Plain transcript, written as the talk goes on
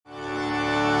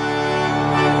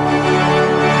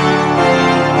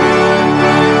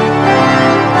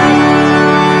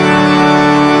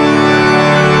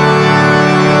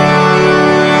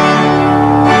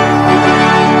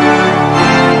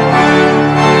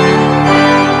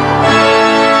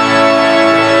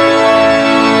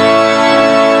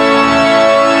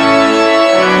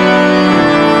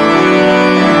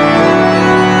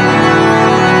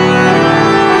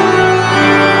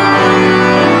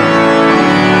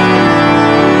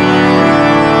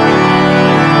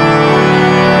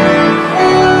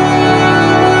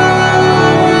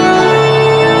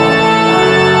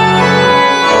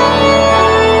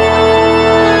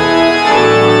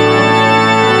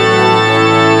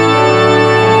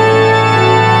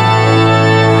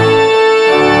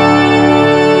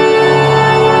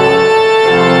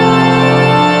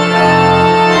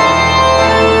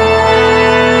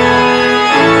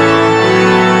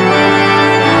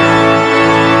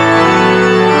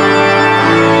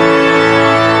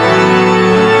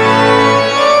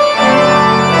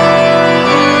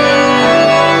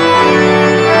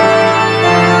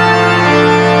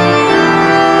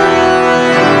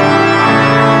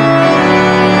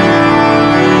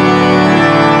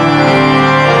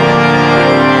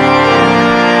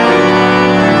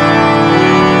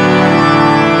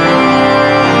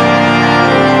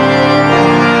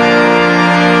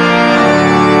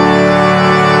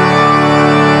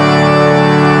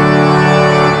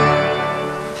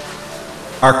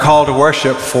Our call to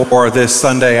worship for this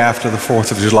Sunday after the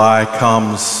 4th of July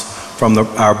comes from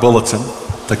our bulletin.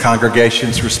 The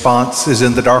congregation's response is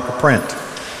in the darker print.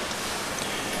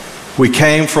 We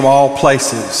came from all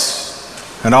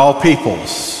places and all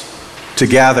peoples to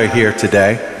gather here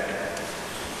today.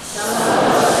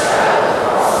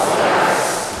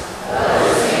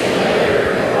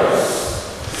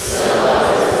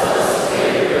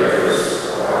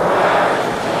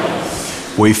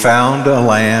 We found a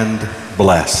land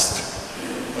blessed.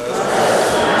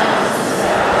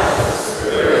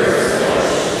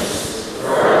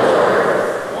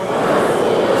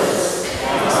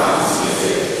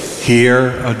 Here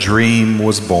a dream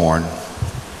was born.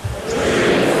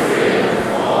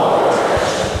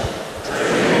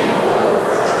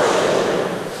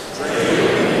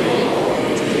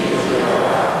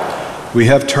 We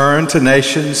have turned to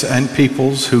nations and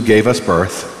peoples who gave us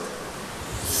birth.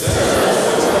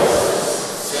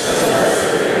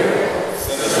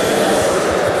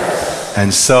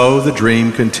 And so the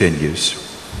dream continues.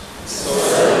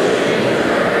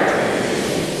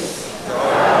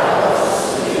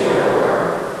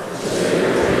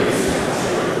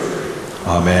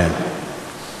 Amen.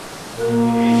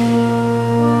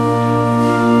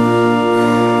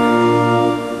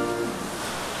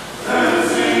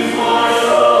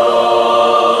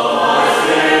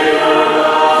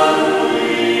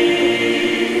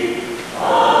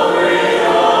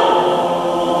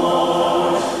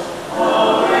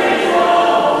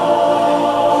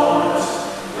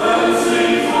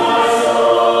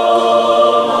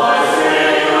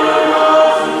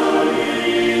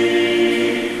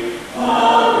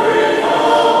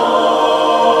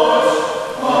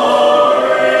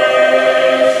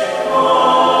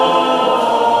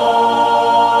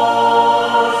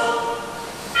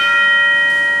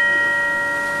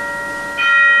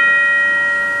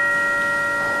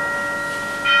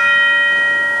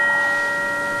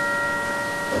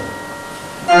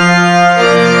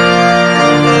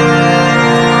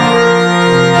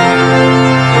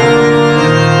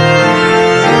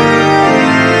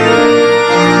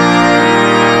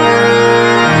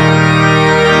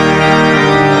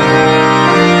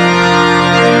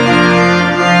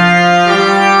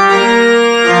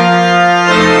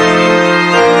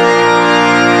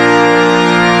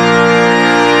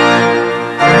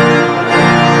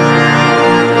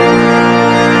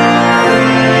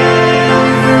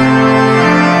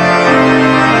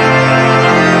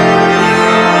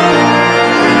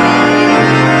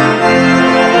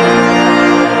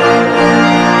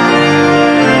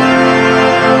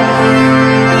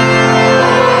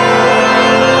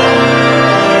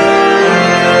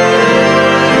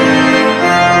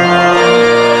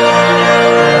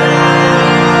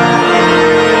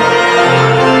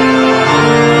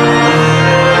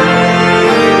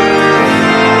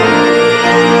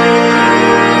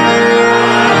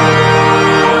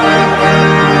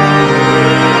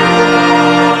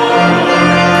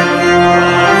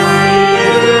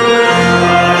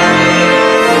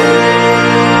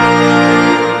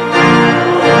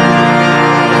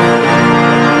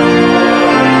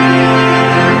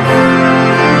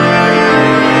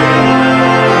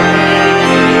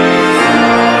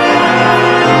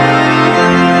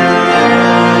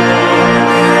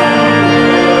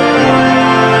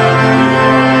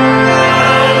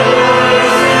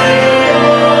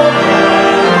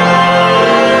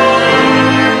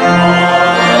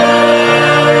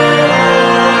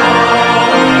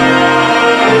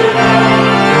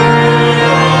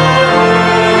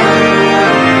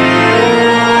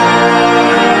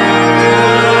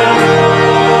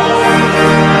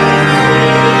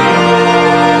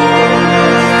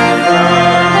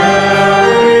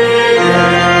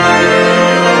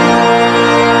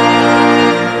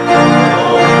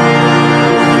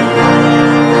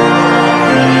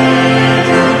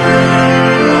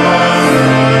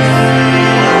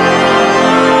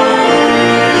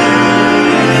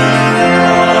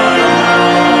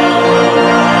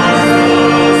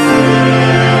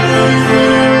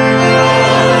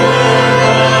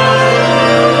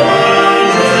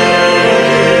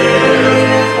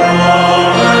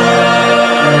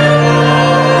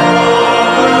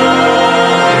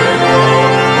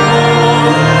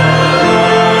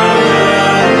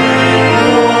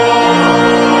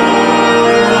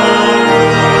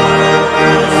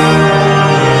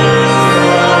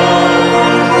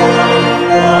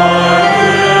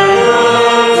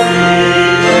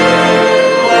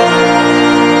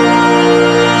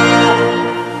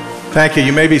 Thank you.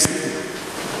 You may be.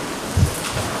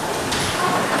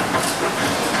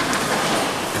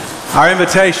 Our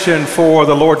invitation for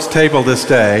the Lord's table this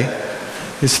day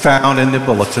is found in the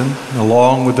bulletin,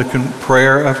 along with the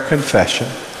prayer of confession.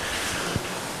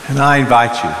 And I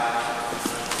invite you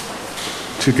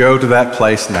to go to that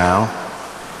place now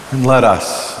and let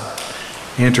us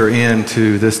enter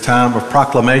into this time of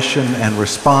proclamation and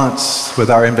response with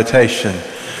our invitation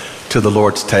to the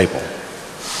Lord's table.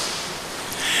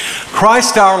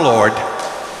 Christ our Lord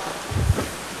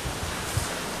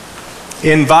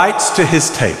invites to his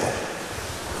table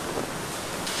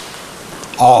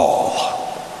all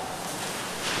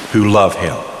who love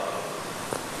him.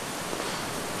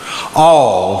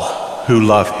 All who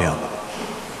love him,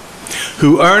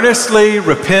 who earnestly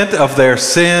repent of their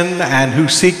sin and who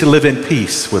seek to live in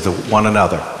peace with one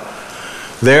another.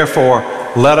 Therefore,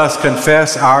 let us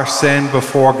confess our sin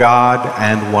before God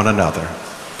and one another.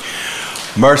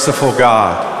 Merciful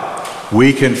God,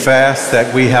 we confess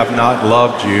that we have not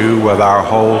loved you with our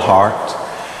whole heart.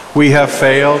 We have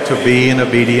failed to be an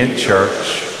obedient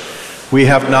church. We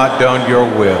have not done your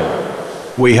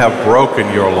will. We have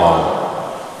broken your law.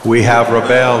 We have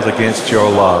rebelled against your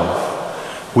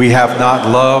love. We have not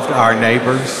loved our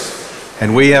neighbors,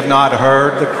 and we have not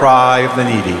heard the cry of the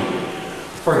needy.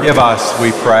 Forgive us,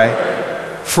 we pray.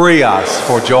 Free us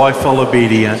for joyful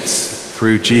obedience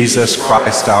through Jesus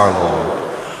Christ our Lord.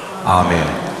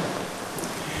 Amen.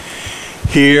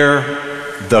 Hear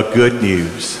the good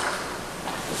news.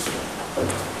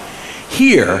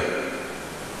 Hear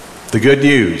the good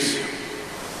news.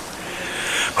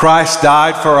 Christ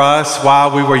died for us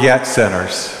while we were yet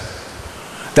sinners.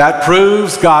 That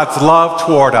proves God's love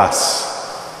toward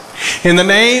us. In the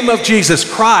name of Jesus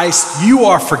Christ, you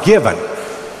are forgiven.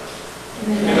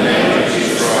 In the name of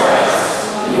Jesus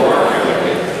Christ, you are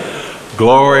forgiven.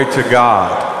 Glory to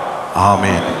God.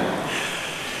 Amen.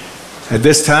 At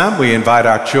this time, we invite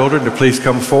our children to please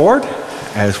come forward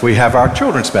as we have our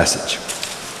children's message.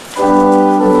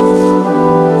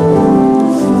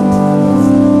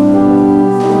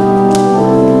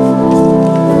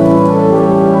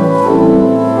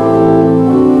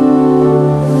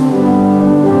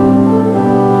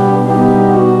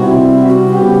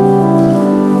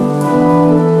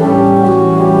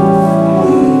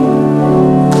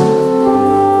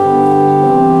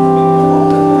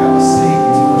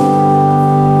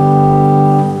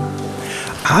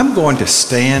 I'm going to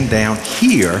stand down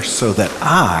here so that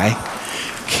I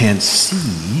can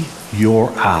see your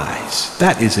eyes.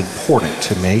 That is important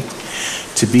to me,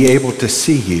 to be able to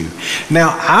see you.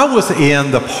 Now, I was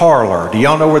in the parlor. Do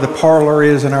y'all know where the parlor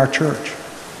is in our church?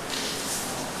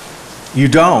 You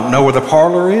don't know where the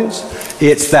parlor is?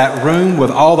 It's that room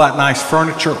with all that nice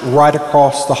furniture right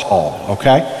across the hall,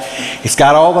 okay? It's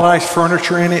got all the nice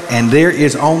furniture in it, and there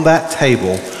is on that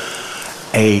table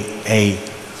a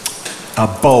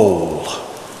bowl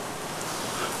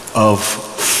of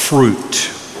fruit.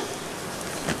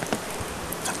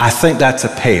 I think that's a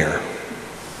pear.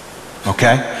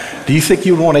 Okay? Do you think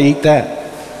you would want to eat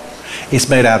that? It's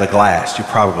made out of glass. You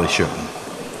probably shouldn't.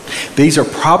 These are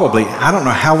probably, I don't know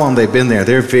how long they've been there.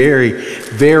 They're very,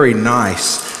 very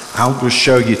nice. I'll just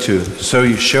show you show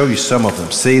you some of them.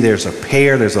 See, there's a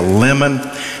pear, there's a lemon.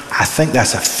 I think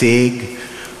that's a fig,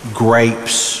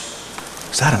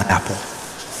 grapes. Is that an apple?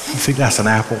 You think that's an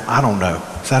apple? I don't know.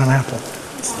 Is that an apple?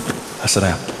 That's an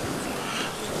apple.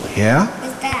 Yeah?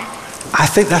 What's that? I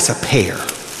think that's a pear.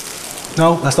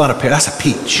 No, that's not a pear. That's a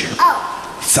peach.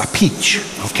 Oh. It's a peach.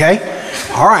 Okay?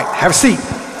 All right. Have a seat.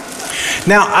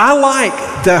 Now, I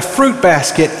like the fruit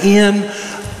basket in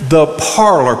the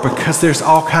parlor because there's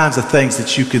all kinds of things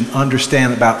that you can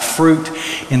understand about fruit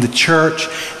in the church,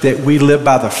 that we live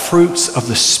by the fruits of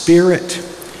the Spirit.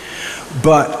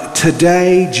 But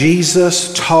today,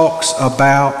 Jesus talks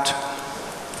about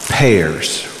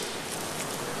pears.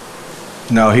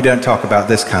 No, he doesn't talk about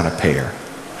this kind of pear.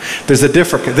 There's a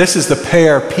different, this is the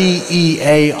pear,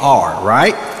 P-E-A-R,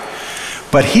 right?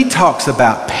 But he talks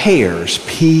about pears,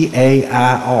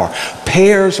 P-A-I-R.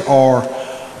 Pears are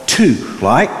two,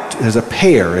 like there's a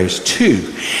pear, there's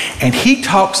two. And he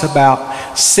talks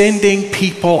about sending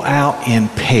people out in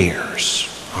pairs,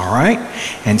 all right?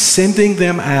 And sending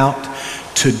them out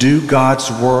to do God's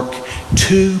work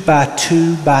 2 by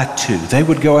 2 by 2. They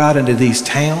would go out into these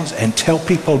towns and tell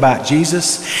people about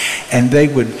Jesus, and they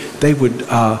would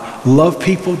love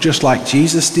people just like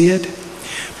Jesus did.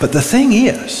 But the thing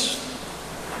is,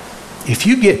 if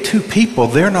you get two people,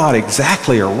 they're not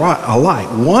exactly alike.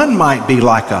 One might be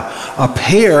like a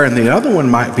pear, and the other one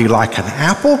might be like an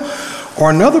apple, or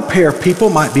another pair of people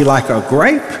might be like a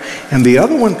grape, and the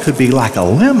other one could be like a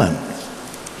lemon.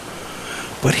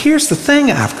 But here's the thing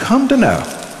I've come to know,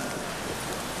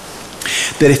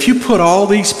 that if you put all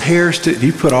these pears,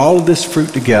 you put all of this fruit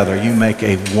together, you make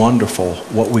a wonderful,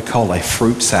 what we call a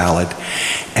fruit salad.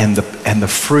 And the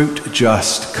fruit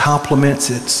just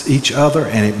complements each other,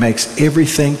 and it makes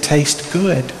everything taste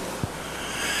good.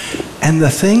 And the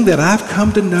thing that I've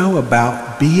come to know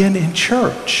about being in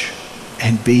church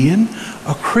and being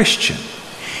a Christian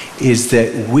is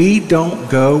that we don't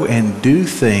go and do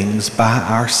things by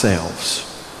ourselves.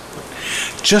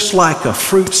 Just like a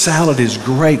fruit salad is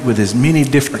great with as many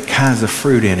different kinds of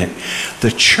fruit in it, the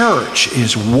church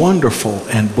is wonderful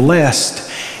and blessed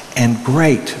and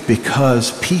great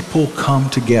because people come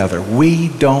together. We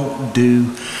don't do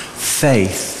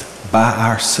faith by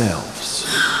ourselves.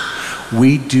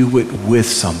 We do it with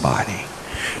somebody.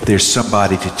 There's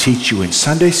somebody to teach you in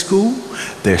Sunday school.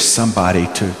 There's somebody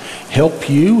to help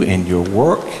you in your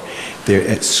work. They're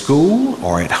at school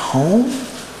or at home.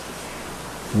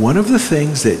 One of the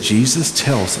things that Jesus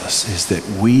tells us is that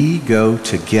we go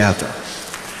together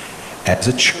as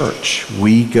a church.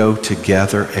 We go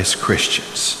together as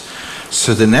Christians.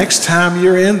 So the next time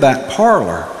you're in that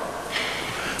parlor,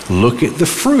 look at the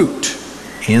fruit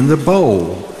in the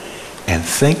bowl and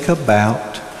think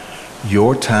about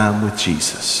your time with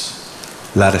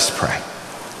Jesus. Let us pray.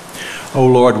 Oh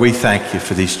Lord, we thank you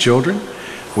for these children.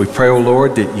 We pray, oh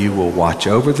Lord, that you will watch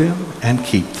over them and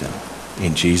keep them.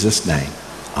 In Jesus' name.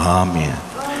 Amen.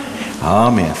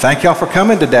 Amen. Thank y'all for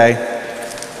coming today.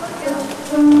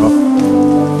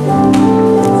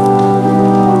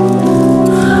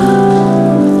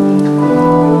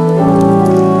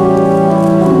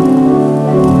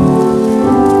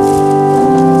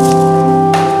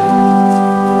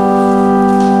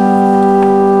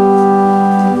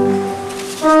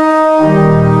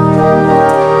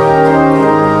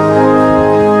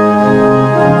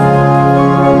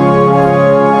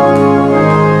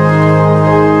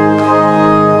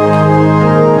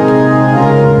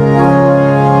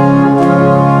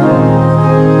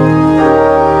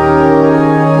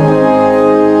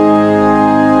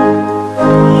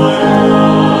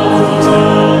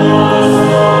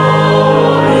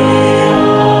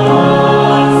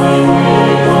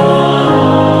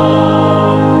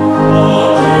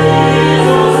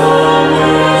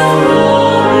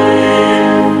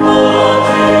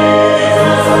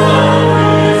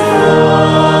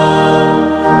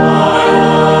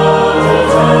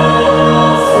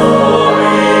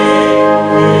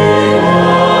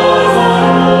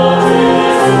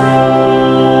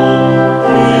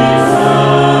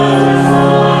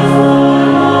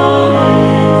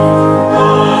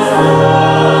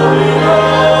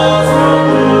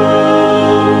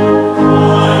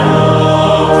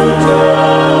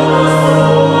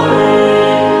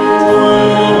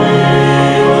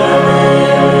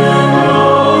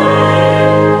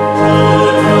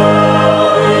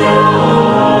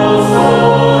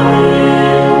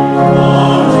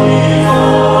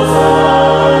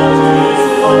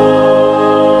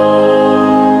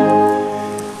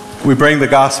 We bring the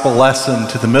gospel lesson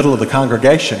to the middle of the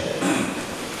congregation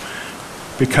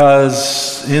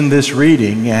because in this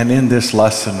reading and in this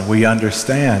lesson we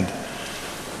understand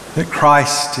that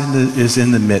Christ is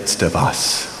in the midst of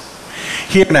us.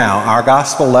 Hear now our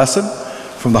gospel lesson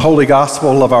from the Holy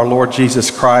Gospel of our Lord Jesus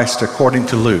Christ according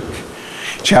to Luke,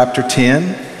 chapter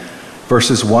 10,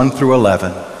 verses 1 through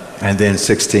 11, and then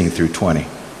 16 through 20.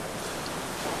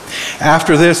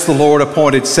 After this, the Lord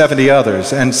appointed 70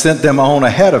 others and sent them on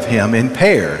ahead of him in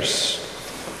pairs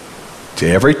to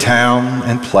every town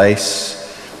and place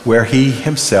where he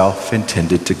himself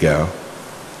intended to go.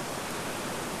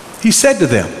 He said to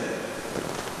them,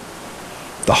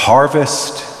 "The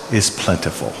harvest is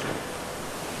plentiful,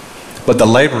 but the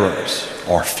laborers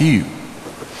are few.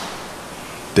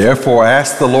 Therefore,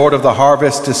 ask the Lord of the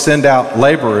harvest to send out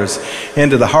laborers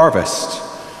into the harvest.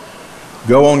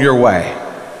 Go on your way.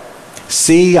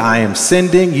 See, I am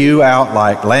sending you out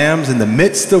like lambs in the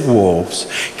midst of wolves.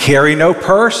 Carry no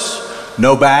purse,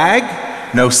 no bag,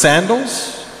 no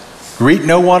sandals. Greet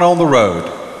no one on the road.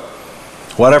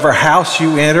 Whatever house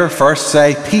you enter, first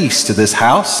say peace to this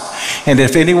house. And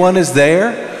if anyone is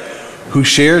there who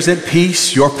shares in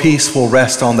peace, your peace will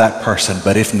rest on that person.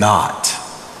 But if not,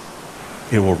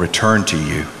 it will return to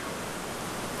you.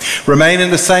 Remain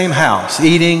in the same house,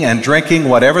 eating and drinking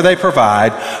whatever they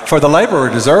provide, for the laborer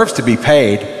deserves to be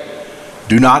paid.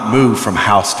 Do not move from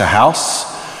house to house.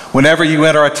 Whenever you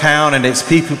enter a town and its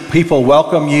people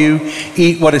welcome you,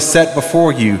 eat what is set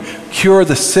before you, cure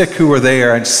the sick who are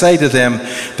there, and say to them,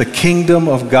 the kingdom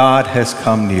of God has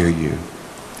come near you.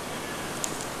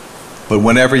 But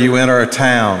whenever you enter a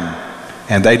town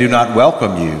and they do not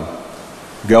welcome you,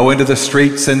 go into the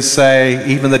streets and say,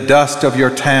 even the dust of your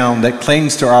town that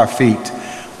clings to our feet,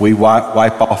 we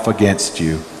wipe off against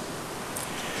you.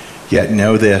 Yet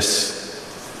know this,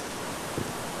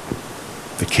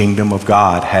 the kingdom of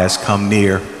God has come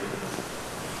near.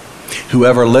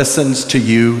 Whoever listens to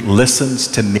you listens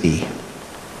to me.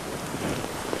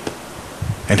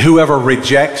 And whoever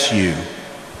rejects you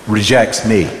rejects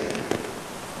me.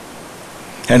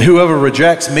 And whoever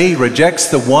rejects me rejects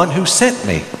the one who sent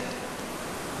me.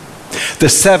 The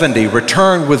 70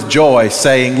 returned with joy,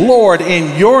 saying, Lord,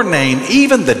 in your name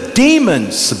even the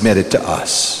demons submitted to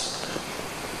us.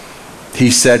 He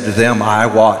said to them, I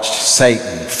watched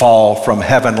Satan fall from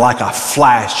heaven like a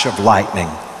flash of lightning.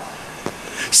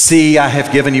 See, I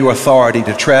have given you authority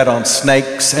to tread on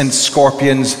snakes and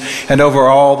scorpions and over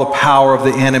all the power of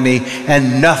the enemy,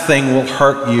 and nothing will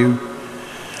hurt you.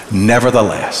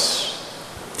 Nevertheless,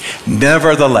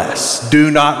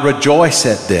 do not rejoice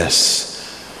at this,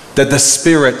 that the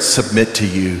spirits submit to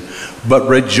you, but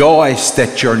rejoice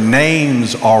that your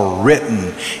names are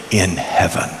written in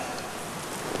heaven.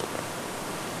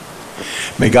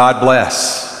 May God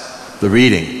bless the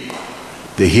reading,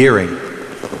 the hearing,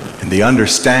 and the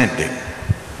understanding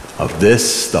of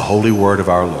this, the holy word of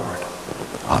our Lord.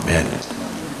 Amen.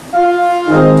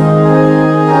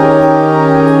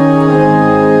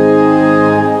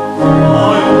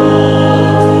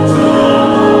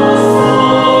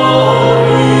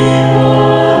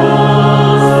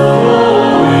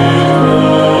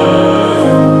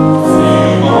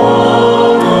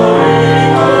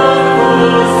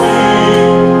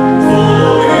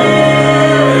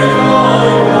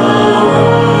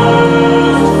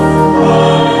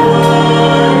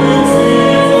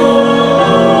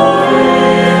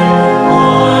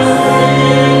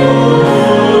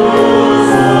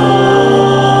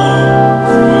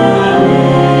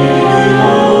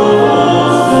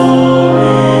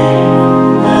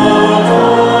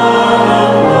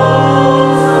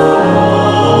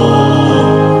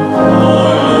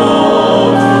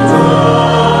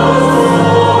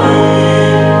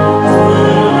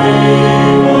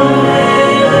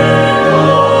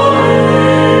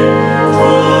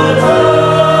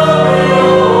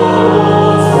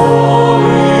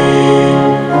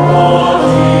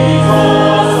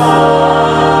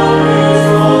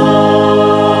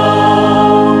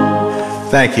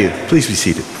 Thank you. Please be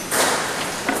seated.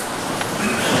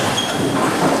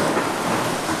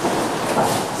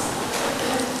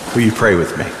 Will you pray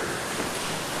with me?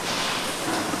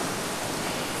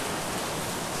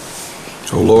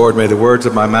 O Lord, may the words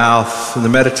of my mouth and the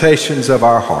meditations of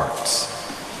our hearts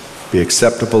be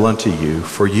acceptable unto you,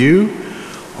 for you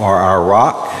are our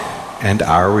rock and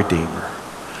our Redeemer.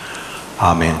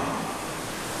 Amen.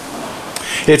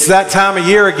 It's that time of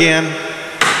year again.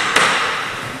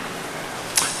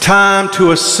 Time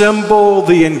to assemble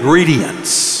the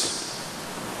ingredients.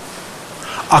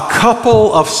 A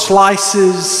couple of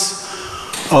slices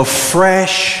of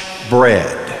fresh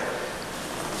bread,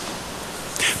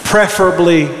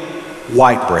 preferably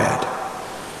white bread.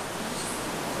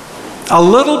 A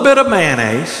little bit of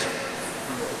mayonnaise,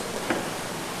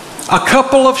 a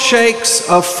couple of shakes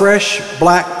of fresh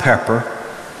black pepper,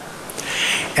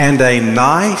 and a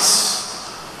nice,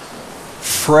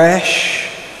 fresh,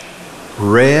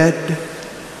 red,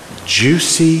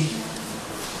 juicy.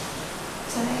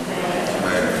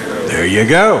 There you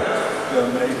go.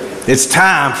 It's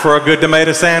time for a good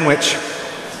tomato sandwich.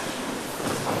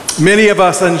 Many of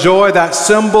us enjoy that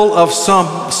symbol of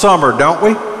summer, don't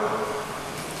we?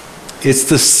 It's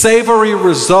the savory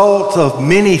result of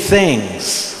many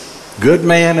things. Good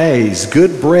mayonnaise,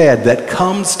 good bread that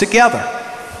comes together.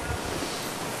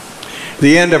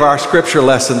 The end of our scripture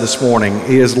lesson this morning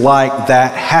is like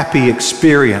that happy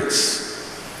experience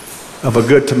of a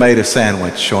good tomato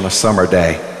sandwich on a summer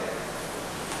day.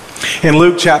 In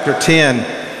Luke chapter 10,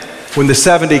 when the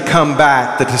 70 come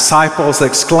back, the disciples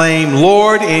exclaim,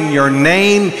 Lord, in your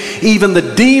name, even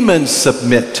the demons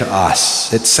submit to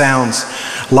us. It sounds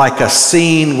like a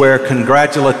scene where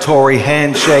congratulatory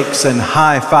handshakes and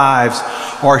high fives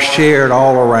are shared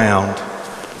all around.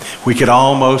 We could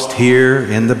almost hear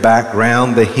in the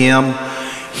background the hymn,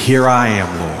 Here I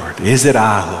am, Lord. Is it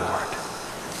I, Lord?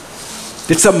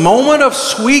 It's a moment of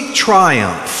sweet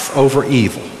triumph over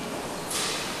evil.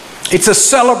 It's a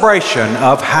celebration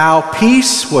of how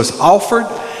peace was offered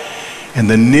and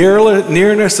the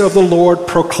nearness of the Lord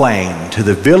proclaimed to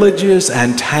the villages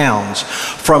and towns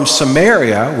from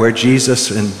Samaria, where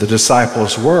Jesus and the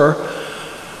disciples were,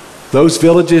 those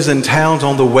villages and towns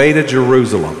on the way to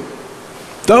Jerusalem.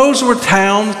 Those were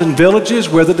towns and villages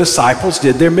where the disciples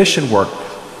did their mission work,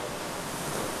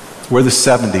 where the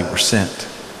 70 were sent.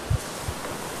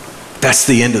 That's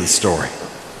the end of the story.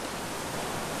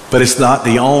 But it's not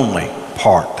the only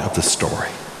part of the story.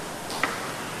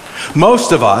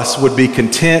 Most of us would be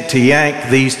content to yank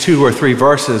these 2 or 3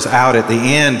 verses out at the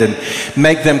end and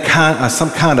make them some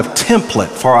kind of template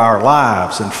for our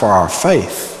lives and for our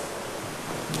faith.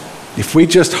 If we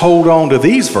just hold on to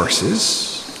these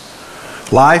verses,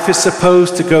 life is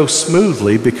supposed to go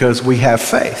smoothly because we have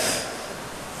faith.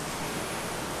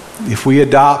 If we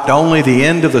adopt only the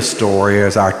end of the story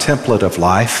as our template of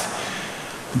life,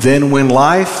 then when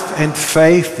life and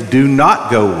faith do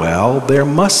not go well, there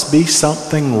must be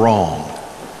something wrong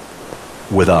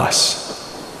with us.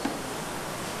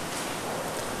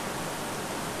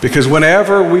 Because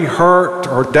whenever we hurt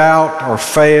or doubt or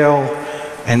fail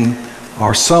and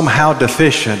are somehow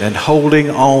deficient in holding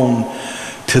on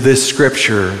to this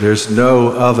scripture, there's no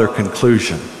other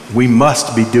conclusion. We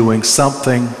must be doing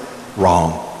something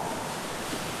wrong.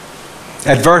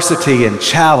 Adversity and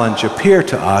challenge appear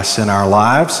to us in our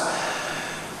lives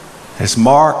as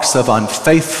marks of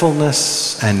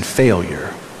unfaithfulness and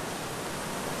failure.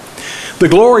 The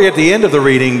glory at the end of the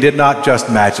reading did not just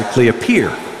magically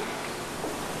appear.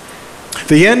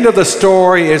 The end of the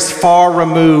story is far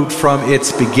removed from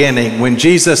its beginning when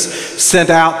Jesus sent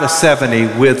out the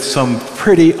 70 with some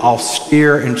pretty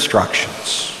austere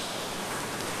instructions.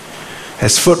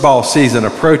 As football season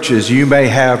approaches, you may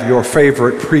have your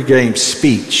favorite pregame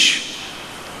speech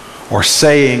or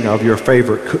saying of your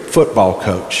favorite football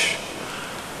coach.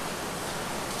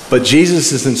 But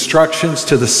Jesus' instructions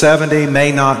to the 70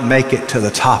 may not make it to the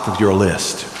top of your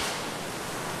list.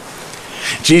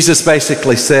 Jesus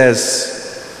basically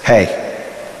says, hey,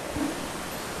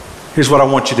 here's what I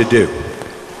want you to do.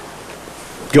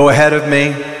 Go ahead of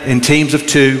me in teams of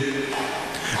 2.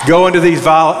 Go into these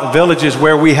villages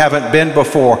where we haven't been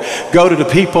before. Go to the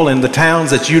people in the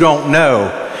towns that you don't know.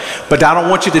 But I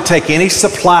don't want you to take any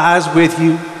supplies with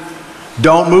you.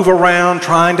 Don't move around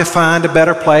trying to find a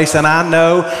better place. And I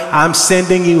know I'm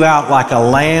sending you out like a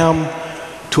lamb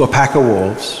to a pack of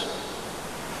wolves.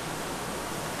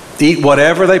 Eat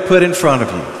whatever they put in front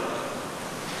of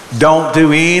you. Don't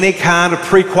do any kind of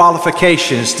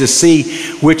pre-qualifications to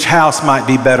see which house might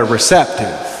be better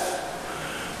receptive.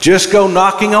 Just go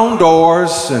knocking on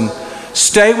doors and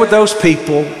stay with those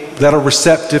people that are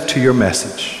receptive to your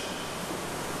message.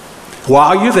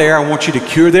 While you're there, I want you to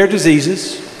cure their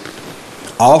diseases,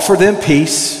 offer them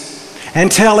peace,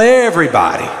 and tell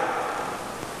everybody,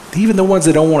 even the ones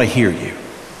that don't want to hear you,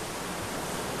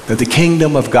 that the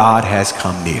kingdom of God has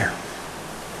come near.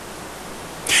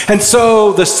 And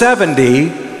so the 70,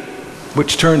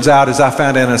 which turns out, as I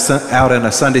found out in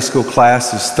a Sunday school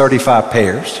class, is 35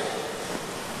 pairs,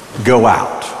 go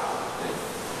out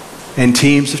in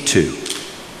teams of 2.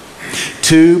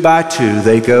 2 by 2,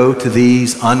 they go to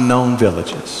these unknown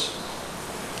villages.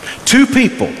 2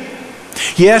 people.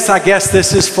 Yes, I guess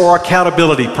this is for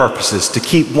accountability purposes, to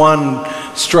keep one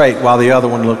straight while the other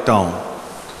one looked on.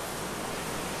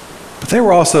 But they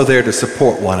were also there to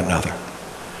support one another,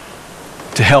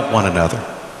 to help one another.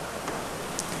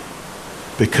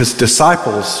 Because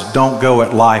disciples don't go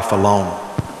at life alone.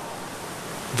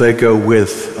 They go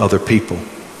with other people.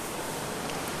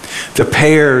 The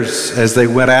pairs, as they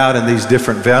went out in these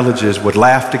different villages, would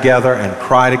laugh together and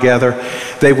cry together.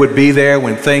 They would be there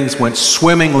when things went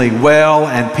swimmingly well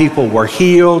and people were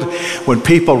healed, when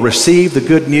people received the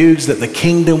good news that the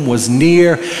kingdom was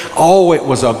near. Oh, it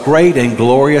was a great and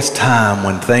glorious time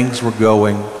when things were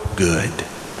going good.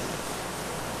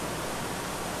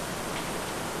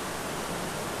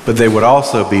 But they would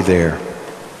also be there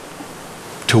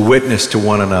to witness to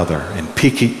one another and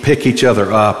pick each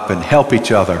other up and help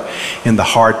each other in the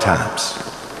hard times.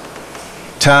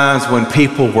 Times when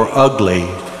people were ugly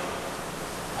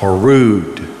or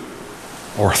rude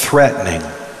or threatening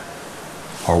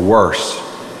or worse.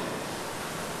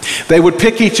 They would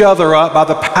pick each other up by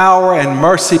the power and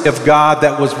mercy of God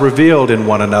that was revealed in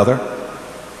one another.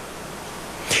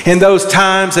 In those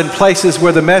times and places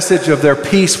where the message of their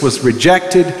peace was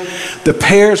rejected, the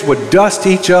pairs would dust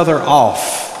each other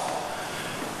off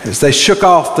as they shook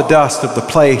off the dust of the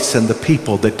place and the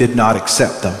people that did not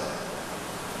accept them.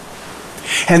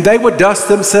 And they would dust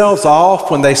themselves off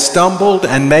when they stumbled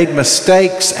and made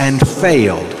mistakes and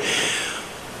failed.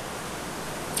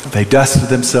 They dusted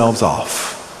themselves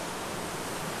off.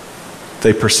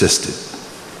 They persisted.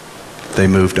 They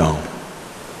moved on.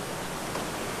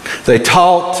 They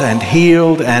taught and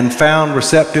healed and found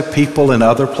receptive people in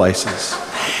other places.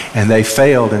 And they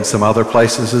failed in some other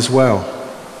places as well.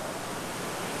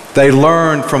 They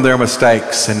learned from their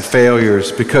mistakes and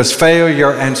failures, because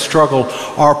failure and struggle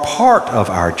are part of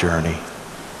our journey.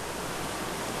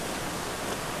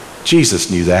 Jesus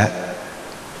knew that.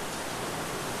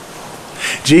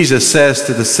 Jesus says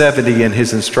to the 70 in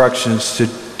his instructions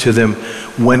to them,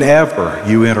 whenever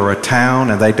you enter a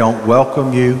town and they don't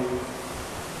welcome you,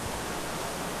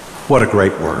 what a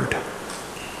great word.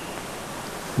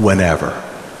 Whenever.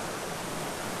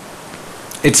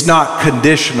 It's not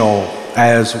conditional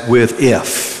as with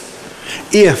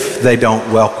if they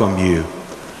don't welcome you.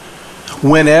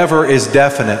 Whenever is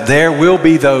definite. There will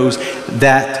be those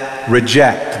that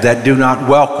reject, that do not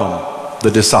welcome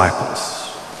the disciples.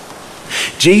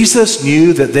 Jesus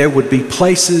knew that there would be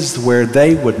places where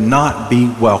they would not be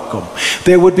welcome.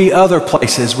 There would be other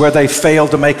places where they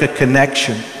failed to make a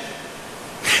connection.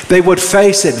 They would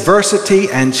face adversity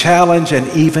and challenge and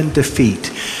even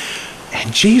defeat.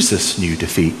 And Jesus knew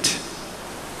defeat.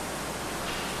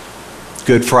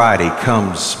 Good Friday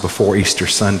comes before Easter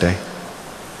Sunday.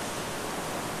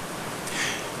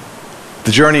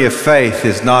 The journey of faith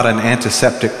is not an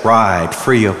antiseptic ride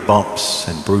free of bumps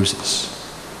and bruises.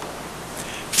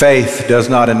 Faith does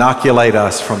not inoculate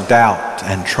us from doubt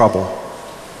and trouble.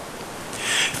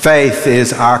 Faith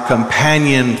is our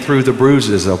companion through the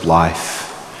bruises of life.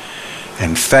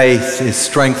 And faith is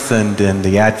strengthened in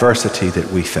the adversity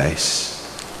that we face.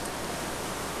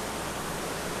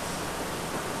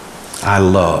 I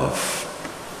love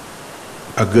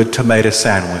a good tomato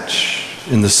sandwich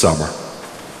in the summer.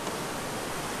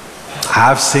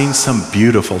 I've seen some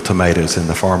beautiful tomatoes in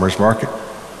the farmer's market.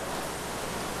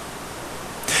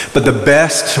 But the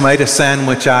best tomato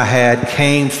sandwich I had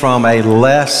came from a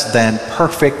less than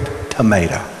perfect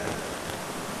tomato.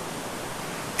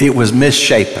 It was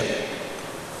misshapen.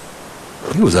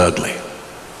 It was ugly.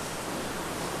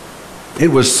 It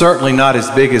was certainly not as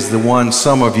big as the one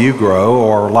some of you grow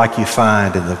or like you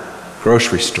find in the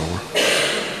grocery store.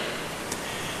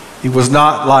 It was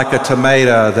not like a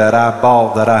tomato that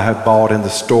I have bought in the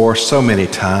store so many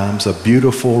times, a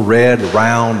beautiful red,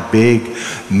 round, big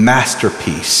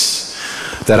masterpiece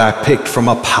that I picked from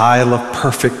a pile of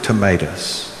perfect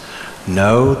tomatoes.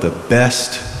 No, the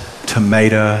best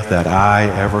tomato that I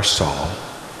ever saw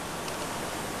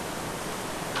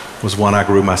was one I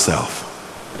grew myself.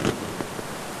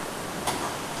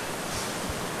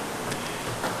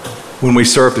 When we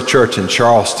served the church in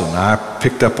Charleston, I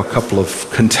picked up a couple of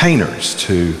containers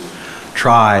to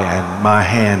try my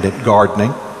hand at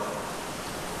gardening.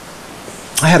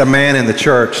 I had a man in the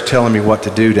church telling me what to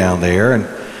do down there, and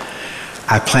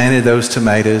I planted those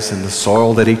tomatoes in the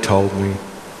soil that he told me.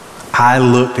 I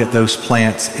looked at those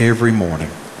plants every morning.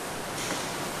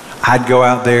 I'd go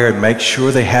out there and make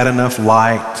sure they had enough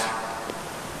light.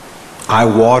 I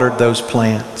watered those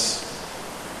plants.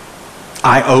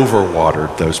 I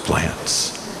overwatered those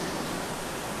plants.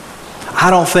 I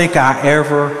don't think I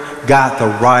ever got the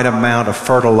right amount of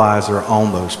fertilizer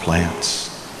on those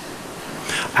plants.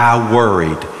 I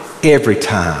worried every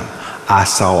time I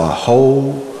saw a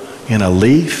hole in a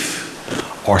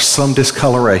leaf or some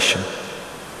discoloration.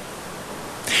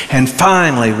 And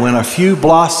finally, when a few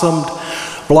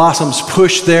blossoms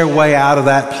pushed their way out of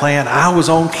that plant, I was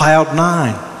on cloud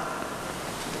 9.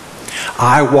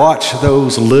 I watched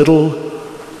those little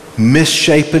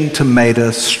misshapen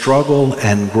tomatoes struggle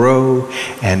and grow,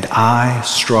 and I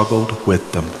struggled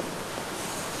with them.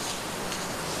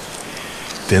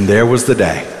 Then there was the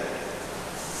day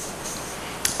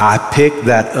I picked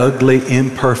that ugly,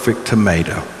 imperfect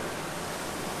tomato,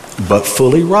 but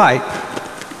fully ripe,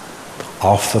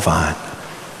 off the vine.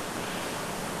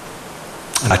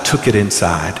 And I took it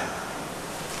inside.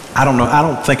 I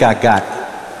don't think I got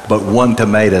but one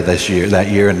tomato that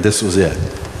year, and this was it.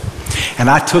 And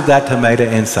I took that tomato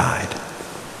inside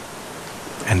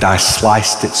and I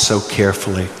sliced it so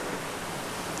carefully.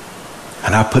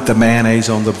 And I put the mayonnaise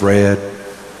on the bread,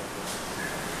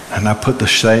 and I put the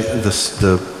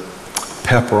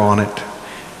pepper on it,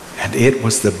 and it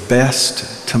was the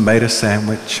best tomato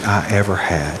sandwich I ever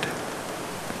had.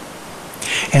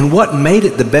 And what made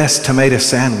it the best tomato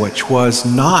sandwich was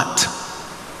not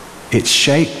its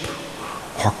shape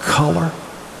or color.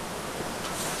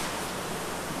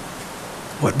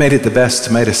 What made it the best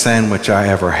tomato sandwich I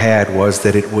ever had was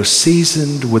that it was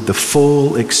seasoned with the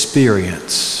full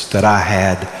experience that I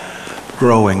had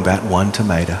growing that one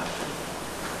tomato.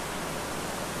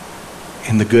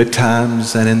 In the good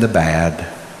times and in the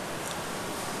bad,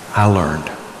 I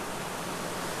learned.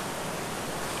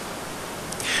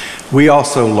 We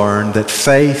also learned that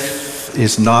faith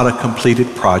is not a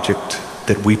completed project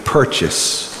that we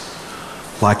purchase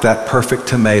like that perfect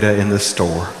tomato in the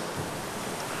store.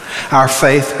 Our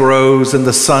faith grows in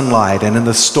the sunlight and in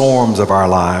the storms of our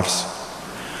lives.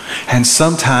 And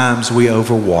sometimes we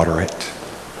overwater it.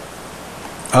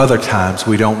 Other times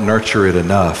we don't nurture it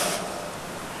enough.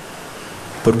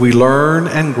 But we learn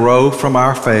and grow from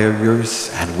our failures,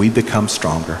 and we become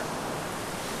stronger.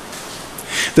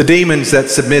 The demons that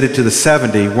submitted to the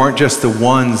 70 weren't just the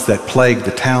ones that plagued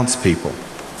the townspeople.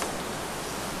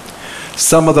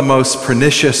 Some of the most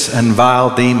pernicious and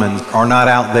vile demons are not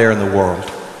out there in the world.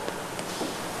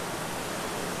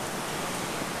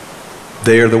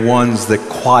 They are the ones that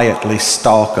quietly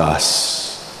stalk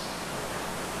us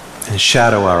and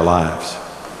shadow our lives.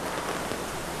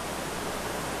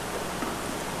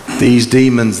 These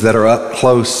demons that are up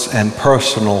close and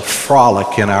personal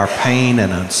frolic in our pain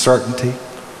and uncertainty,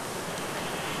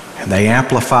 and they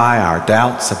amplify our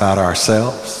doubts about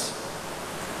ourselves.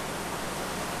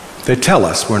 They tell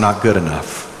us we're not good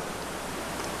enough.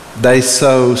 They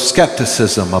sow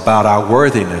skepticism about our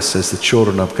worthiness as the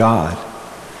children of God.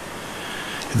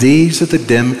 These are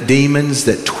the demons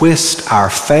that twist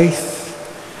our faith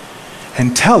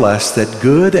and tell us that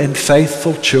good and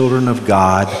faithful children of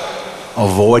God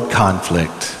avoid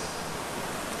conflict,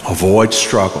 avoid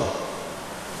struggle,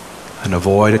 and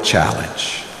avoid a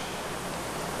challenge.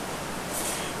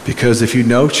 Because if you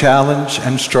know challenge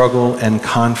and struggle and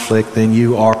conflict, then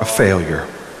you are a failure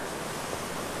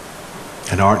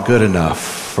and aren't good enough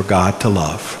for God to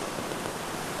love.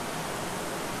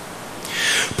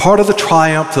 Part of the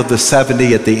triumph of the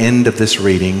 70 at the end of this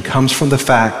reading comes from the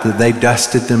fact that they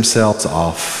dusted themselves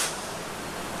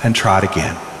off and tried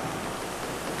again.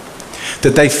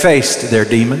 That they faced their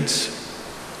demons,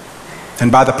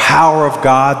 and by the power of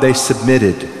God, they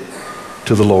submitted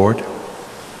to the Lord.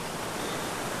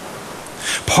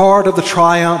 Part of the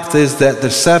triumph is that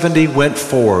the 70 went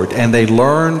forward and they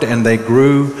learned and they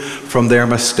grew from their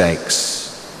mistakes.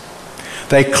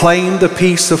 They claimed the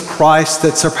peace of Christ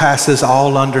that surpasses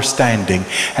all understanding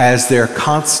as their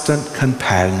constant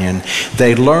companion.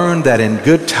 They learned that in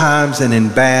good times and in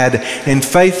bad, in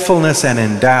faithfulness and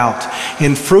in doubt,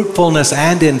 in fruitfulness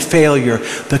and in failure,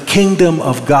 the kingdom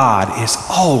of God is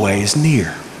always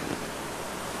near.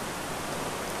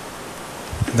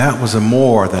 And that was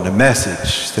more than a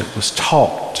message that was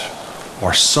taught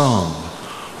or sung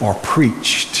or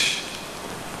preached.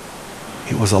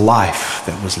 It was a life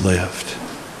that was lived.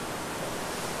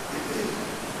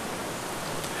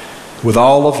 With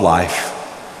all of life,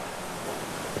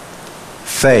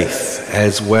 faith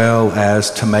as well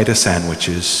as tomato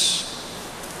sandwiches,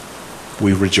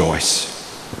 we rejoice.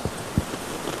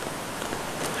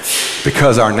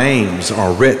 Because our names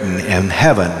are written in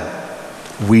heaven,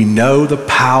 we know the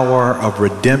power of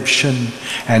redemption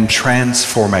and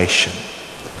transformation.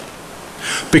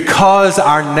 Because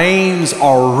our names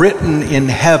are written in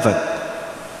heaven,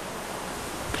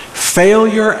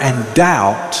 failure and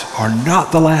doubt are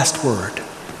not the last word.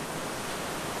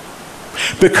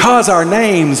 Because our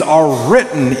names are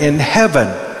written in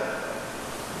heaven,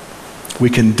 we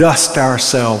can dust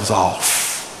ourselves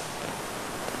off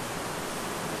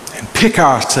and pick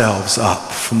ourselves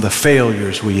up from the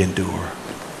failures we endure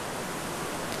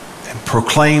and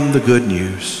proclaim the good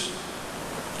news.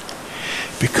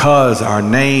 Because our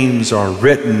names are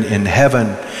written in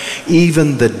heaven,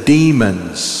 even the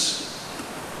demons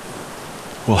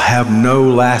will have no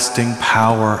lasting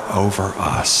power over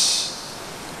us.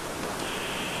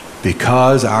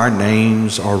 Because our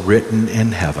names are written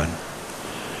in heaven,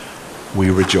 we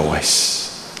rejoice.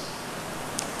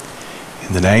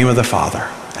 In the name of the Father,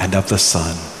 and of the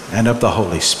Son, and of the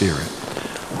Holy Spirit.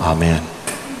 Amen.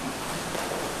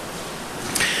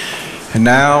 And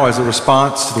now, as a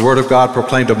response to the Word of God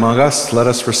proclaimed among us, let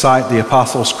us recite the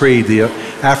Apostles' Creed, the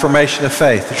affirmation of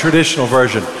faith, the traditional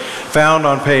version, found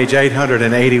on page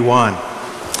 881.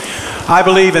 I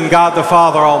believe in God the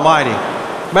Father Almighty,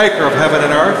 maker of heaven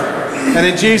and earth, and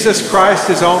in Jesus Christ,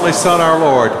 his only Son, our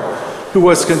Lord, who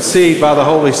was conceived by the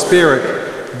Holy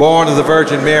Spirit, born of the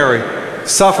Virgin Mary,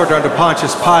 suffered under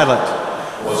Pontius Pilate,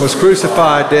 was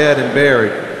crucified, dead, and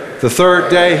buried. The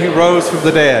third day he rose from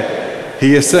the dead.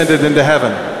 He ascended into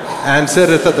heaven, and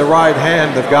sitteth at the right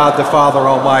hand of God the Father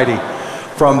Almighty.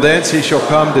 From thence he shall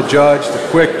come to judge the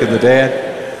quick and the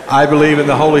dead. I believe in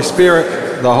the Holy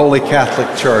Spirit, the Holy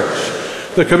Catholic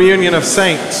Church, the communion of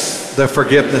saints, the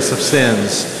forgiveness of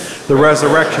sins, the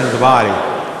resurrection of the body,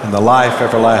 and the life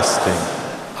everlasting.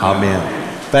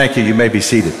 Amen. Thank you. You may be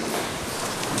seated.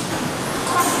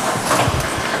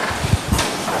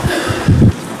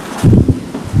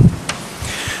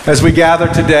 As we gather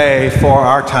today for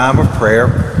our time of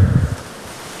prayer,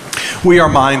 we are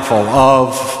mindful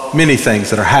of many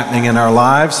things that are happening in our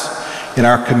lives, in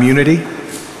our community.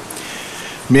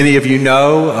 Many of you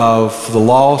know of the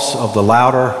loss of the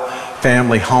Louder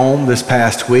family home this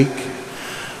past week,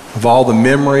 of all the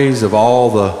memories, of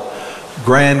all the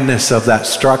grandness of that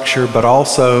structure, but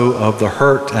also of the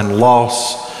hurt and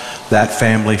loss that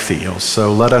family feels.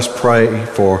 So let us pray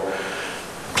for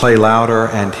Clay Louder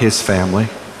and his family.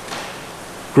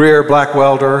 Greer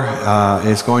Blackwelder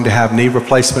is going to have knee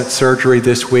replacement surgery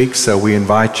this week, so we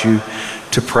invite you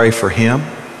to pray for him.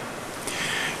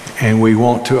 And we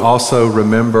want to also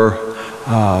remember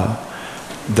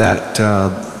that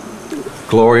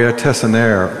Gloria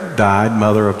Tessonere died,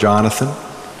 mother of Jonathan.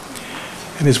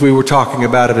 And as we were talking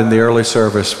about it in the early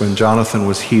service when Jonathan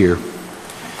was here,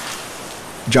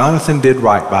 Jonathan did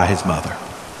right by his mother.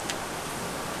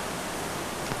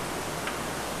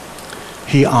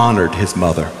 He honored his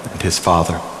mother and his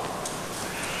father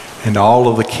and all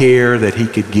of the care that he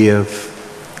could give.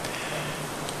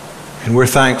 And we're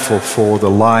thankful for the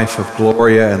life of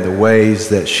Gloria and the ways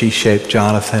that she shaped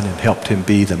Jonathan and helped him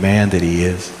be the man that he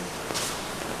is.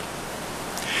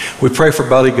 We pray for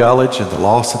Buddy Gullidge and the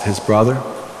loss of his brother.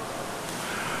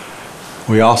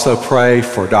 We also pray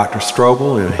for Dr.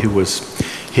 Strobel, who was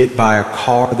hit by a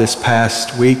car this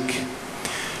past week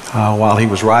while he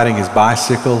was riding his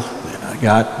bicycle.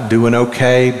 Got doing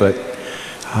okay, but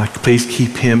please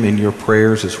keep him in your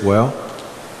prayers as well.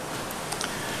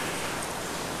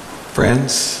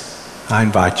 Friends, I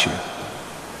invite you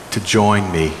to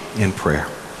join me in prayer.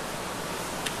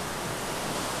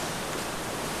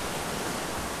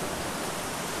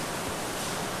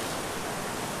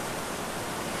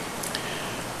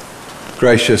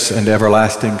 Gracious and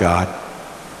everlasting God,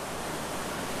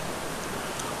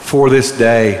 for this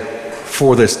day,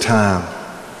 for this time,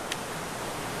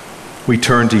 we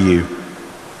turn to you.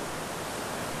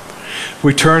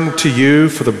 We turn to you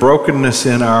for the brokenness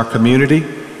in our community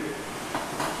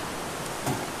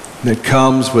that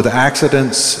comes with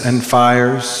accidents and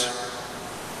fires.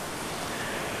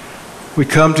 We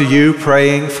come to you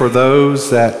praying for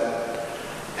those that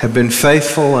have been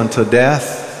faithful unto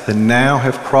death and now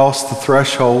have crossed the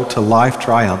threshold to life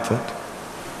triumphant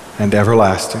and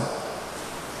everlasting.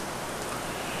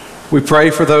 We pray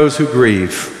for those who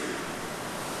grieve.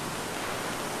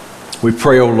 We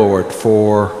pray, O Lord,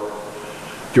 for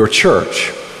your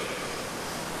church.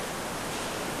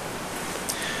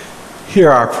 Hear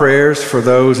our prayers for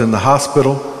those in the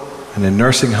hospital and in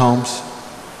nursing homes.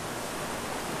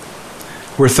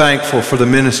 We're thankful for the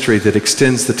ministry that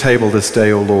extends the table this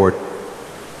day, O Lord,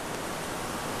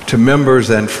 to members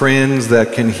and friends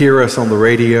that can hear us on the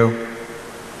radio,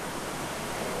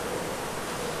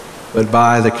 but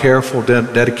by the careful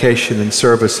dedication and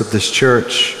service of this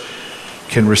church,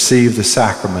 can receive the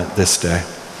sacrament this day.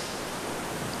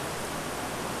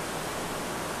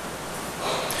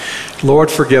 Lord,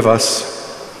 forgive us.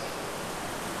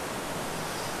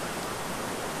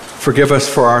 Forgive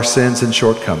us for our sins and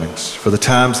shortcomings, for the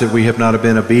times that we have not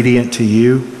been obedient to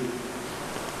you,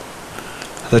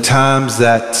 the times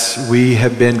that we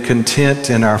have been content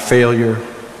in our failure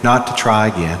not to try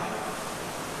again,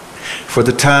 for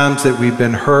the times that we've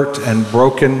been hurt and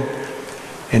broken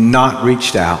and not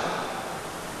reached out,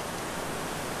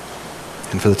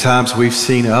 and for the times we've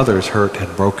seen others hurt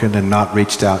and broken and not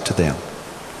reached out to them.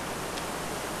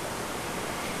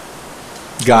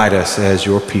 Guide us as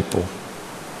your people.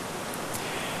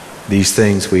 These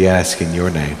things we ask in your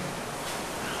name.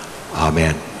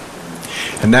 Amen.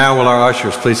 And now will our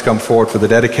ushers please come forward for the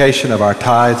dedication of our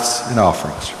tithes and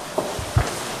offerings.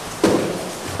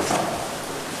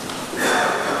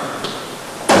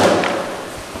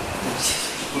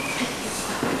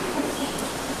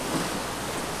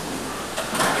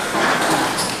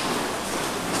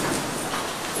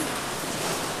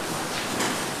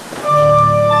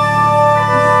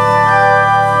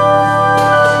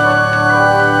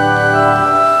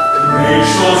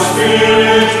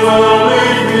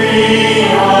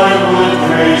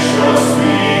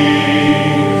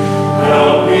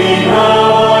 Help me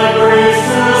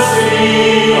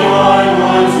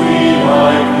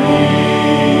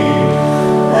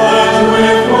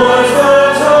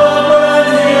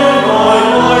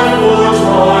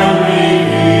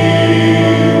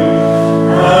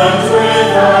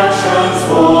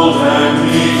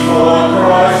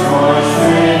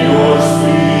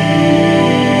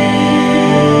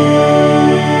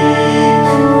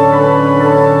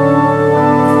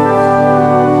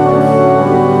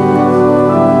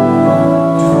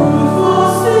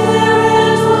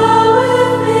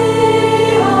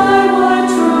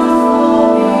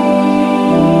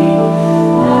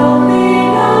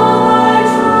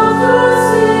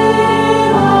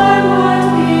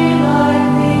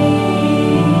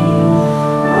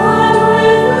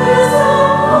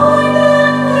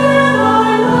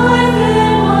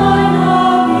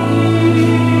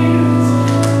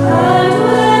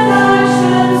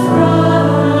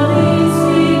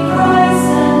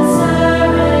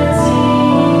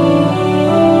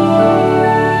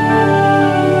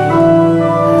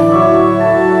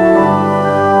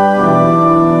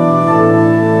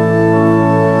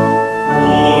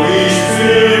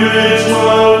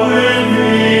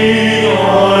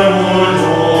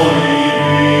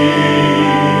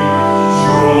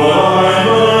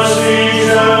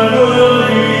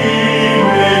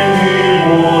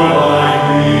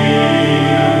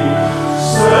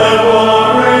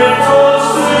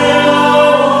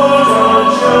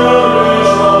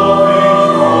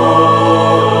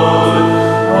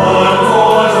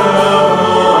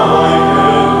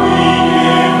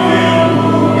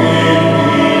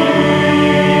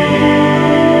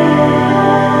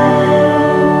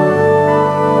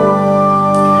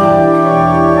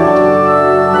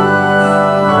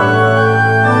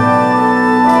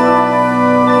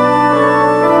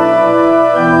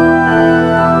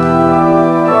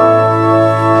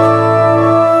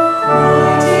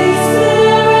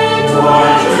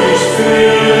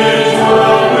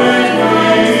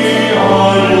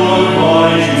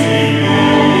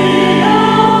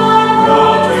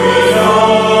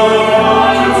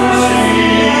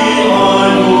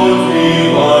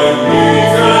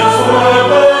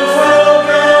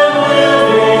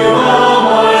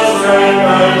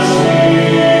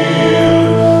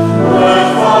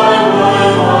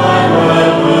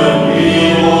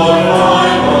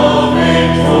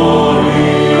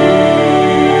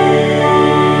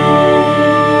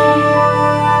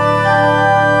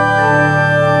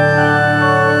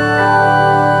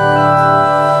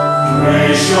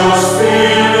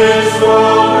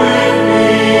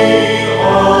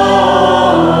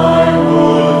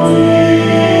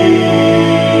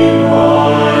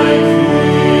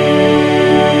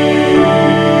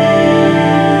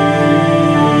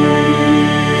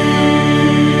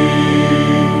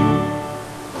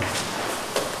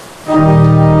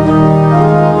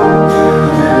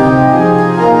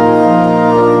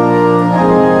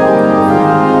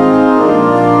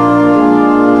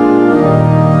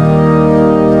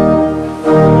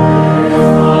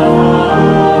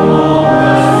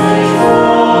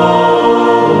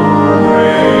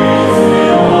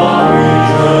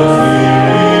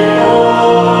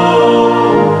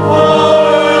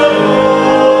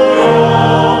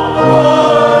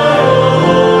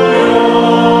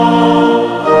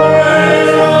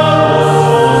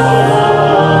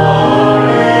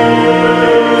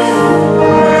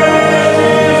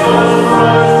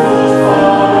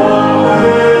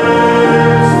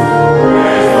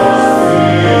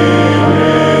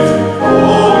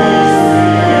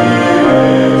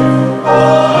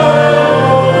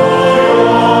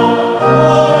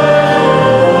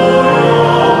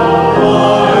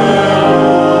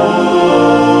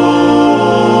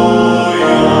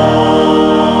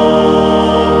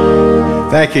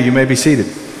Thank you. You may be seated.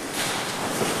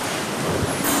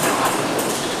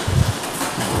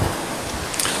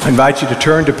 I invite you to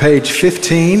turn to page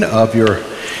 15 of your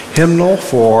hymnal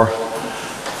for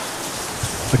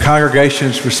the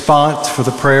congregation's response for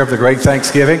the prayer of the Great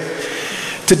Thanksgiving.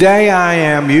 Today I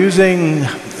am using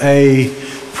a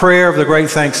prayer of the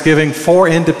Great Thanksgiving for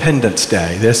Independence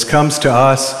Day. This comes to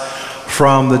us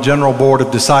from the General Board of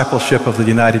Discipleship of the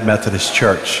United Methodist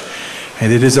Church,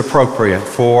 and it is appropriate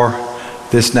for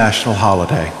this national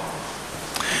holiday.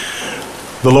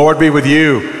 The Lord be with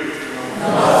you. And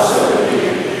also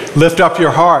with you. Lift up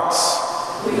your hearts.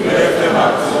 We lift them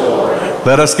up to the Lord.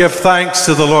 Let us give thanks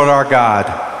to the Lord our God.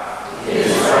 It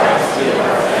is right to give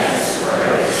our thanks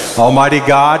and praise. Almighty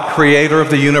God, creator of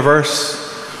the universe,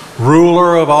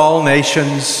 ruler of all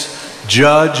nations,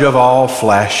 judge of all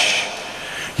flesh,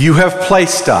 you have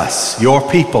placed us, your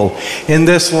people, in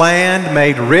this land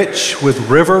made rich with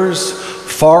rivers,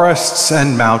 forests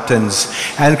and mountains,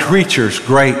 and creatures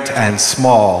great and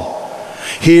small.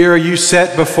 Here you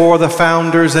set before the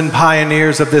founders and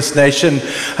pioneers of this nation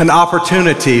an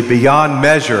opportunity beyond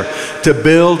measure to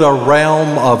build a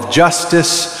realm of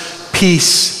justice,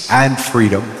 peace, and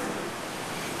freedom.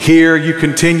 Here you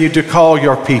continue to call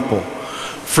your people,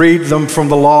 freed them from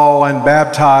the law and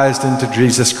baptized into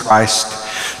Jesus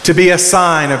Christ, to be a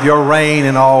sign of your reign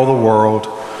in all the world.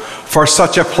 For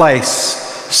such a place,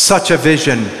 such a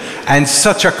vision, and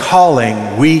such a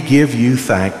calling, we give you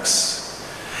thanks.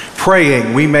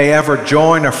 Praying we may ever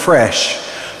join afresh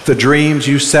the dreams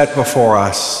you set before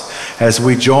us as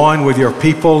we join with your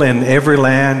people in every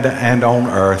land and on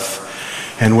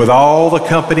earth. And with all the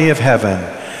company of heaven,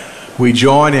 we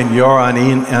join in your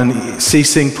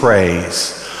unceasing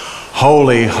praise.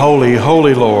 Holy, holy,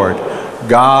 holy Lord,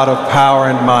 God of power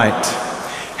and might,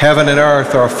 heaven and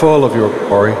earth are full of your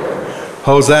glory.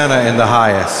 Hosanna in the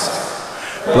highest.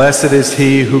 Blessed is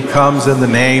he who comes in the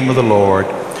name of the Lord.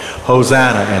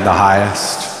 Hosanna in the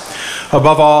highest.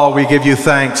 Above all, we give you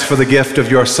thanks for the gift of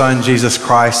your Son, Jesus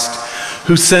Christ,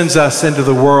 who sends us into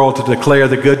the world to declare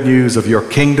the good news of your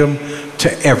kingdom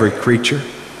to every creature,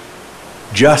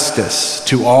 justice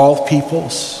to all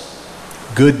peoples,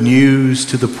 good news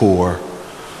to the poor,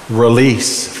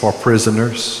 release for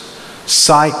prisoners,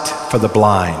 sight for the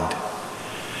blind,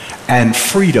 and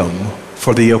freedom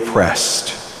for the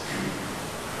oppressed.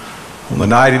 On the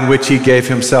night in which he gave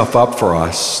himself up for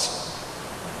us,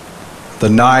 the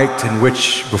night in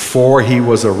which before he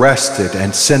was arrested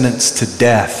and sentenced to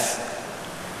death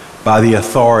by the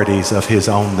authorities of his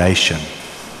own nation,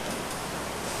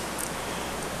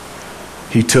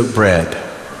 he took bread,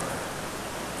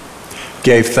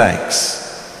 gave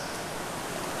thanks,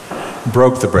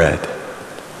 broke the bread,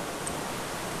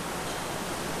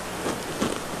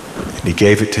 and he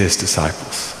gave it to his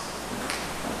disciples.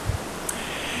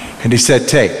 And he said,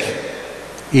 "Take,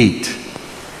 eat.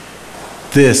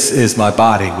 This is my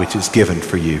body which is given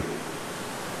for you."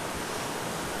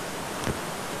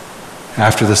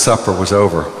 After the supper was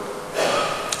over,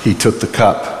 he took the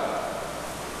cup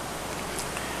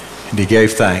and he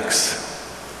gave thanks.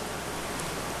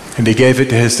 And he gave it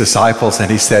to his disciples and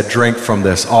he said, "Drink from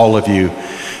this, all of you.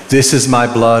 This is my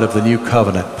blood of the new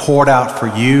covenant, poured out for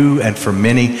you and for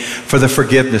many for the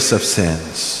forgiveness of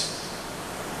sins.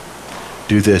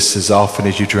 Do this as often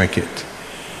as you drink it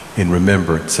in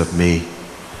remembrance of me."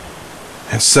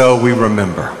 And so we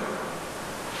remember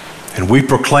and we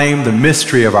proclaim the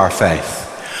mystery of our faith.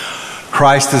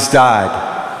 Christ has died.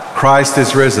 Christ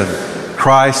is risen.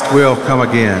 Christ will come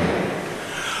again.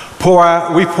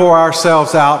 We pour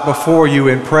ourselves out before you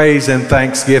in praise and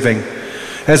thanksgiving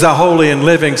as a holy and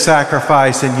living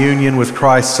sacrifice in union with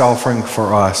Christ's offering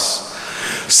for us.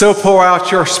 So pour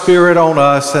out your Spirit on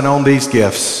us and on these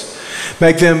gifts.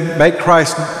 Make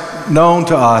Christ known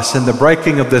to us in the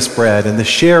breaking of this bread and the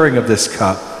sharing of this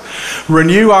cup.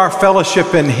 Renew our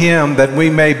fellowship in him that we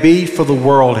may be for the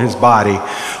world his body,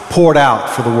 poured out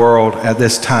for the world at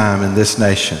this time in this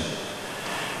nation.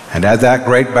 And at that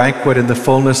great banquet in the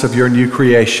fullness of your new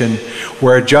creation,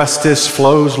 where justice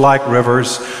flows like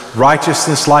rivers,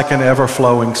 righteousness like an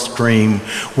ever-flowing stream,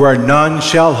 where none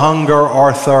shall hunger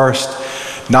or thirst,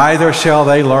 neither shall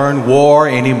they learn war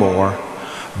anymore.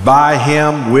 By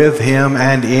him, with him,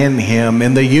 and in him,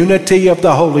 in the unity of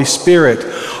the Holy Spirit,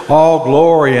 all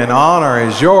glory and honor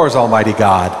is yours, Almighty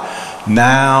God,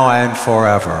 now and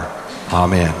forever.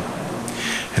 Amen.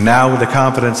 And now, with the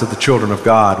confidence of the children of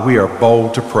God, we are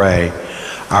bold to pray,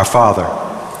 Our Father,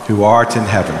 who art in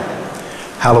heaven,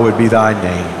 hallowed be thy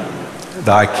name.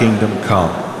 Thy kingdom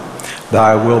come.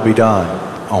 Thy will be done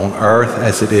on earth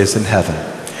as it is in heaven.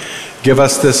 Give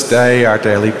us this day our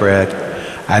daily bread,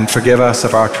 and forgive us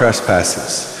of our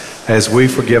trespasses, as we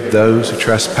forgive those who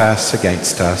trespass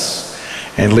against us.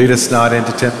 And lead us not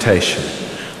into temptation,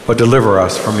 but deliver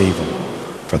us from evil.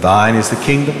 For thine is the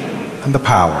kingdom, and the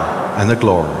power, and the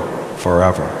glory,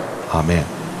 forever. Amen.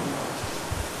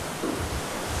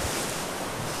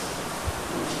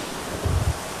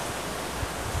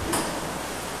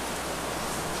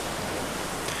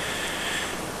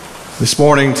 This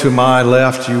morning, to my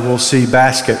left, you will see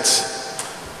baskets.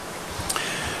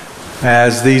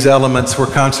 As these elements were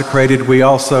consecrated, we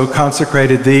also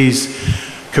consecrated these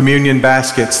communion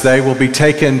baskets. They will be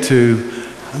taken to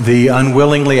the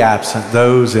unwillingly absent,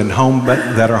 those in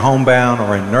that are homebound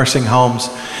or in nursing homes.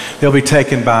 They'll be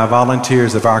taken by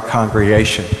volunteers of our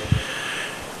congregation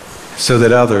so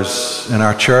that others in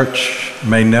our church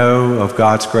may know of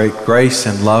God's great grace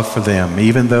and love for them,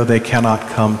 even though they cannot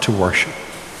come to worship.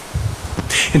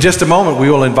 In just a moment,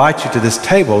 we will invite you to this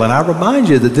table, and I remind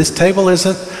you that this table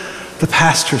isn't the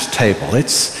pastor's table.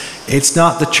 It's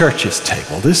not the church's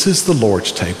table. This is the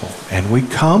Lord's table. And we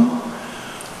come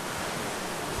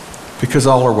because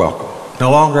all are welcome. No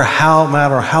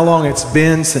matter how long it's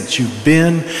been since you've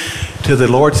been to the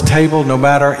Lord's table, no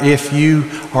matter if you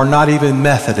are not even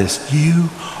Methodist, you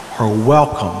are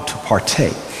welcome to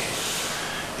partake.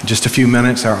 In just a few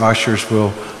minutes, our ushers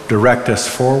will direct us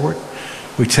forward.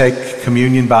 We take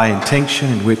communion by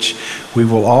intinction, in which we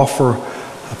will offer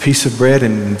a piece of bread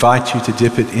and invite you to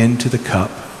dip it into the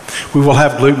cup. We will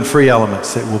have gluten-free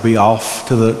elements that will be off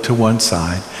to one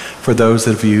side for those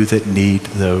of you that need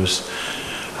those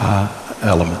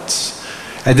elements.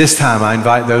 At this time, I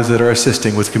invite those that are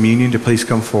assisting with communion to please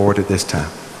come forward at this time.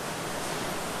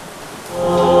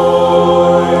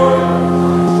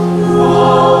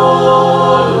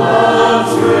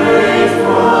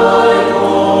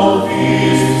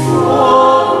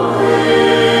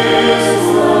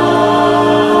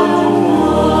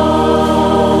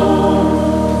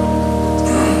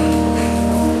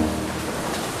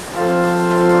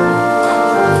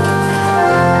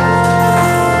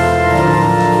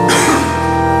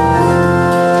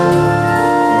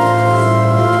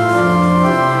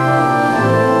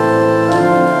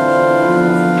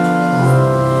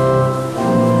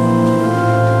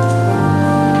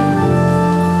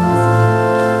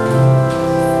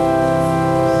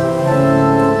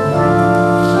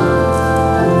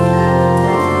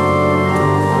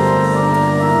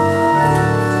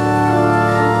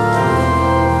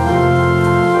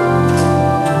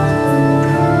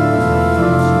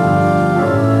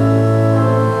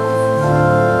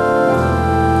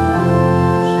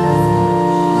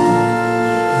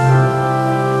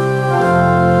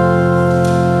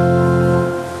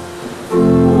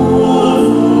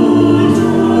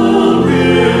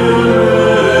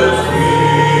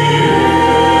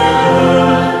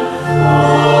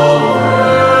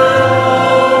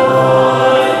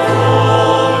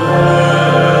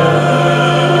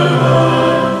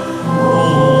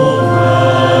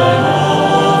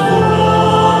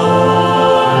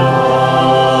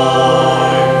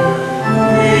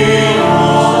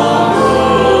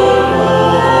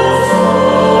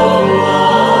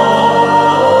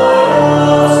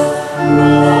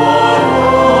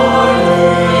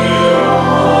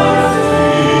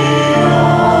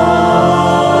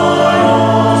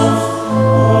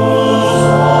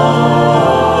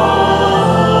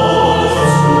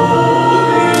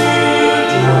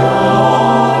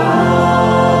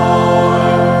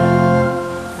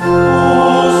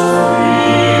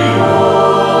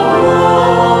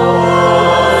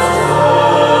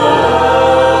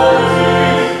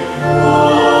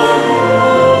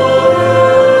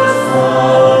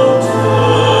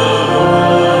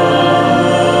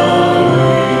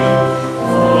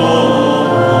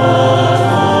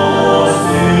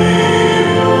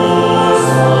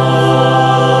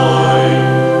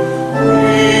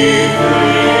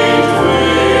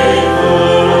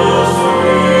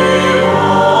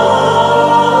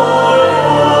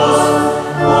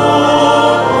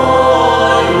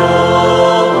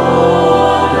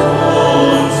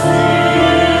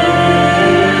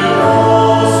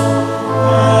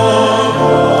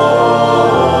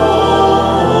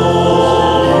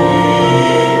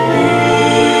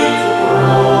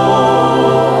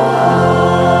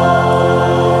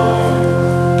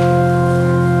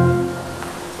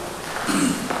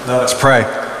 pray.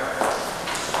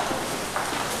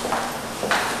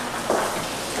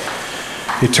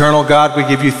 Eternal God, we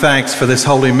give you thanks for this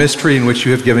holy mystery in which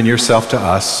you have given yourself to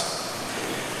us.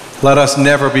 Let us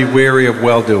never be weary of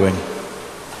well-doing.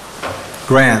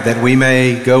 Grant that we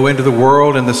may go into the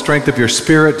world in the strength of your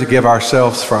Spirit to give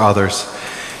ourselves for others.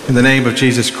 In the name of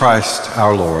Jesus Christ,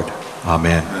 our Lord.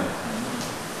 Amen.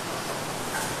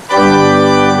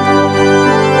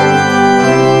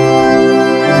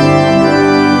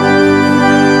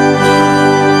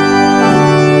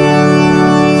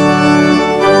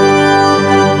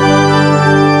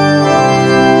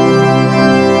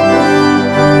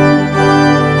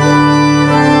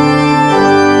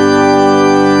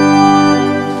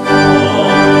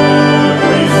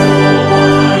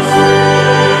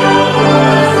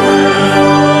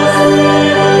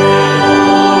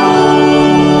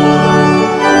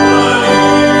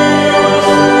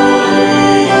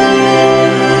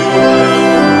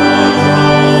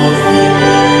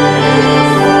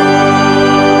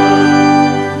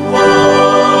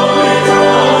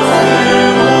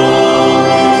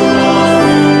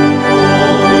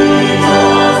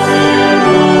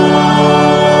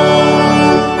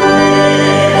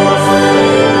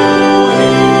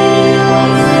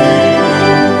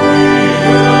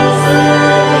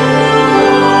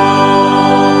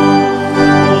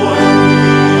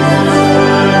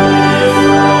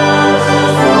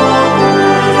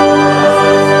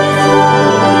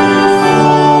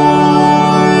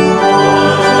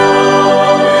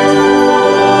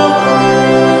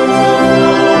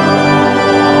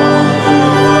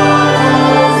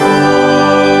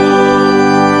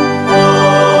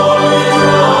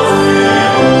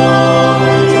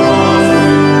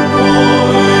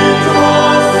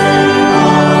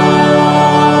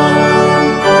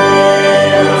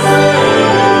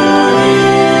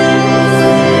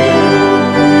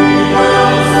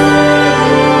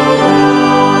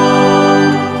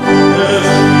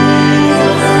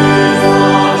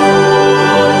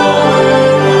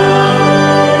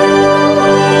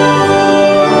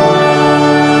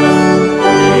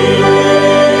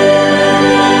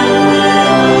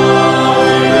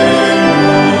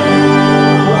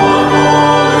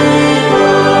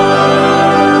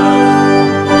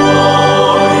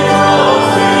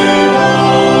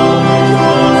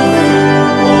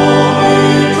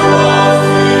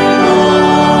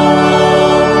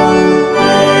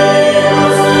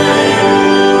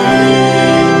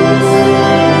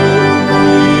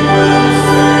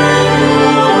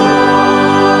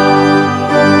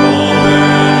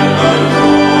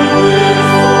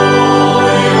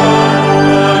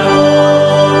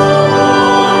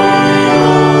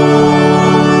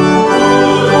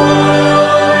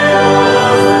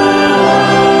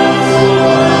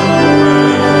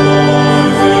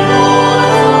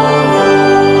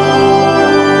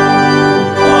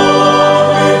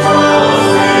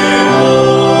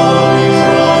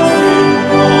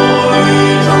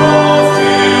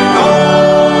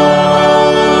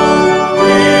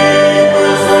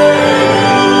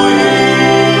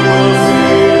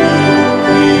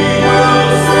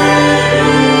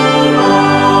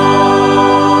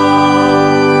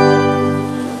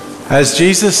 As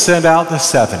Jesus sent out the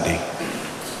 70,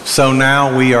 so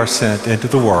now we are sent into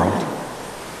the world.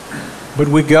 But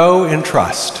we go in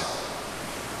trust.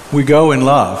 We go in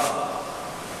love.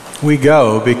 We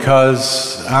go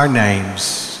because our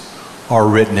names are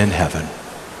written in heaven.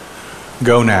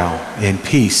 Go now in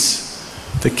peace.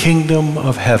 The kingdom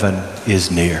of heaven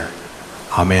is near.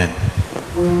 Amen.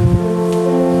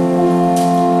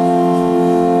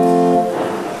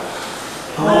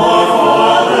 Amen.